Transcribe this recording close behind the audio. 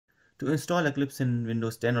To install Eclipse in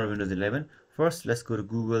Windows 10 or Windows 11, first let's go to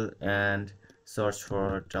Google and search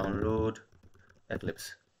for download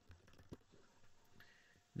Eclipse.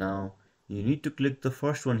 Now you need to click the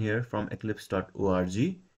first one here from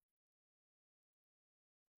eclipse.org.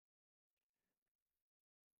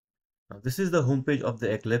 Now this is the homepage of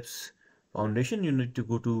the Eclipse Foundation. You need to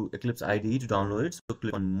go to Eclipse IDE to download it. So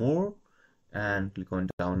click on More and click on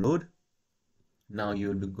Download. Now you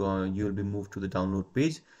will be moved to the download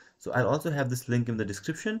page. So I'll also have this link in the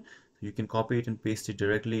description. You can copy it and paste it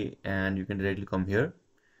directly, and you can directly come here.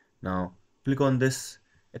 Now click on this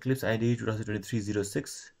Eclipse IDE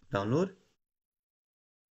 2023-06 download,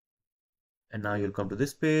 and now you'll come to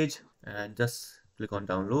this page and just click on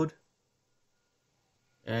download,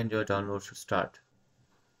 and your download should start.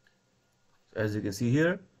 So as you can see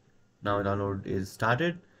here, now download is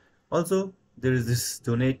started. Also there is this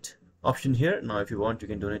donate option here. Now if you want, you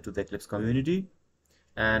can donate to the Eclipse community,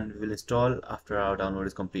 and we will install after our download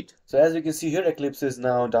is complete. So as you can see here, Eclipse is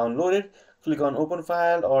now downloaded. Click on open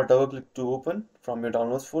file or double click to open from your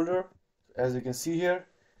downloads folder. As you can see here,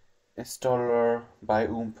 installer by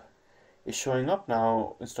OOMP is showing up.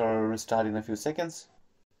 Now installer will start in a few seconds.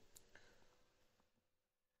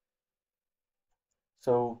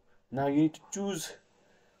 So now you need to choose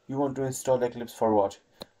you want to install Eclipse for what.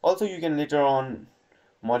 Also you can later on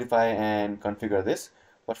modify and configure this,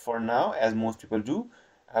 but for now, as most people do,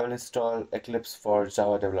 I will install Eclipse for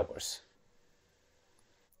Java developers.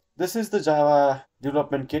 This is the Java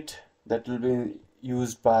development kit that will be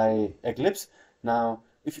used by Eclipse. Now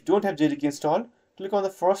if you don't have JDK installed, click on the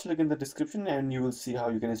first link in the description and you will see how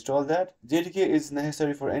you can install that. JDK is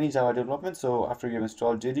necessary for any Java development, so after you have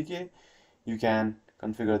installed JDK, you can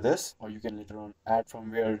configure this, or you can later on add from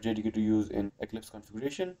where JDK to use in Eclipse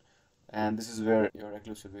configuration, and this is where your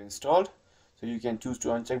Eclipse will be installed. So you can choose to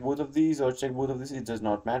uncheck both of these or check both of these, it does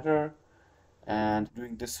not matter. And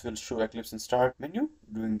doing this will show Eclipse in start menu,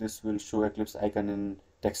 doing this will show Eclipse icon in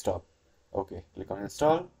desktop. Okay, click on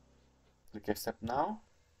install, click accept now,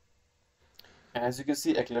 and as you can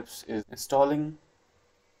see, Eclipse is installing.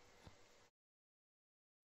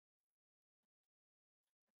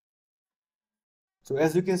 So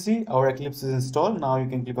as you can see, our Eclipse is installed. Now you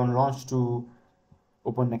can click on launch to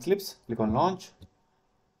open Eclipse. Click on launch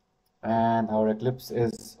and our Eclipse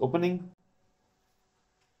is opening.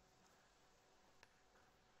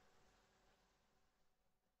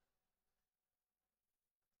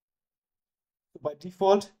 So by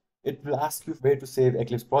default, it will ask you where to save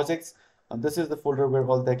Eclipse projects. And this is the folder where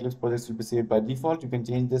all the Eclipse projects will be saved by default. You can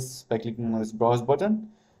change this by clicking on this browse button,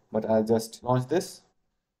 but I'll just launch this.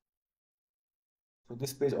 So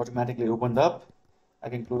this page automatically opened up. I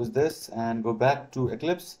can close this and go back to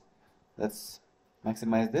Eclipse. Let's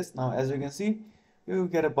maximize this. Now as you can see, you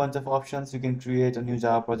get a bunch of options. You can create a new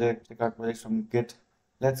Java project, check out projects from Git.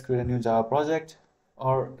 Let's create a new Java project,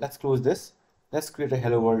 or let's close this. Let's create a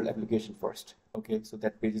hello world application first. Okay, so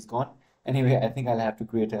that page is gone. Anyway, I think I'll have to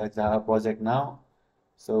create a Java project now.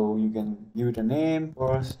 So you can give it a name,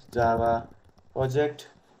 first Java project,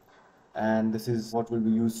 and this is what will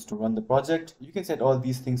be used to run the project. You can set all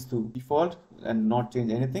these things to default and not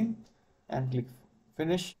change anything, and click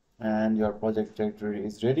finish, and your project directory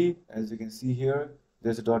is ready. As you can see here,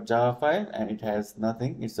 there's a .java file and it has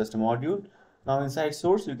nothing, it's just a module. Now inside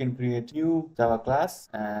source, you can create new Java class,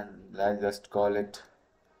 and I'll just call it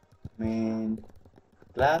main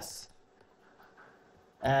class,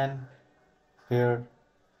 and here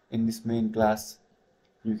in this main class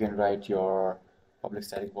you can write your public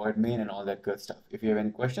static void main and all that good stuff. If you have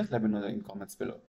any questions, let me know in comments below.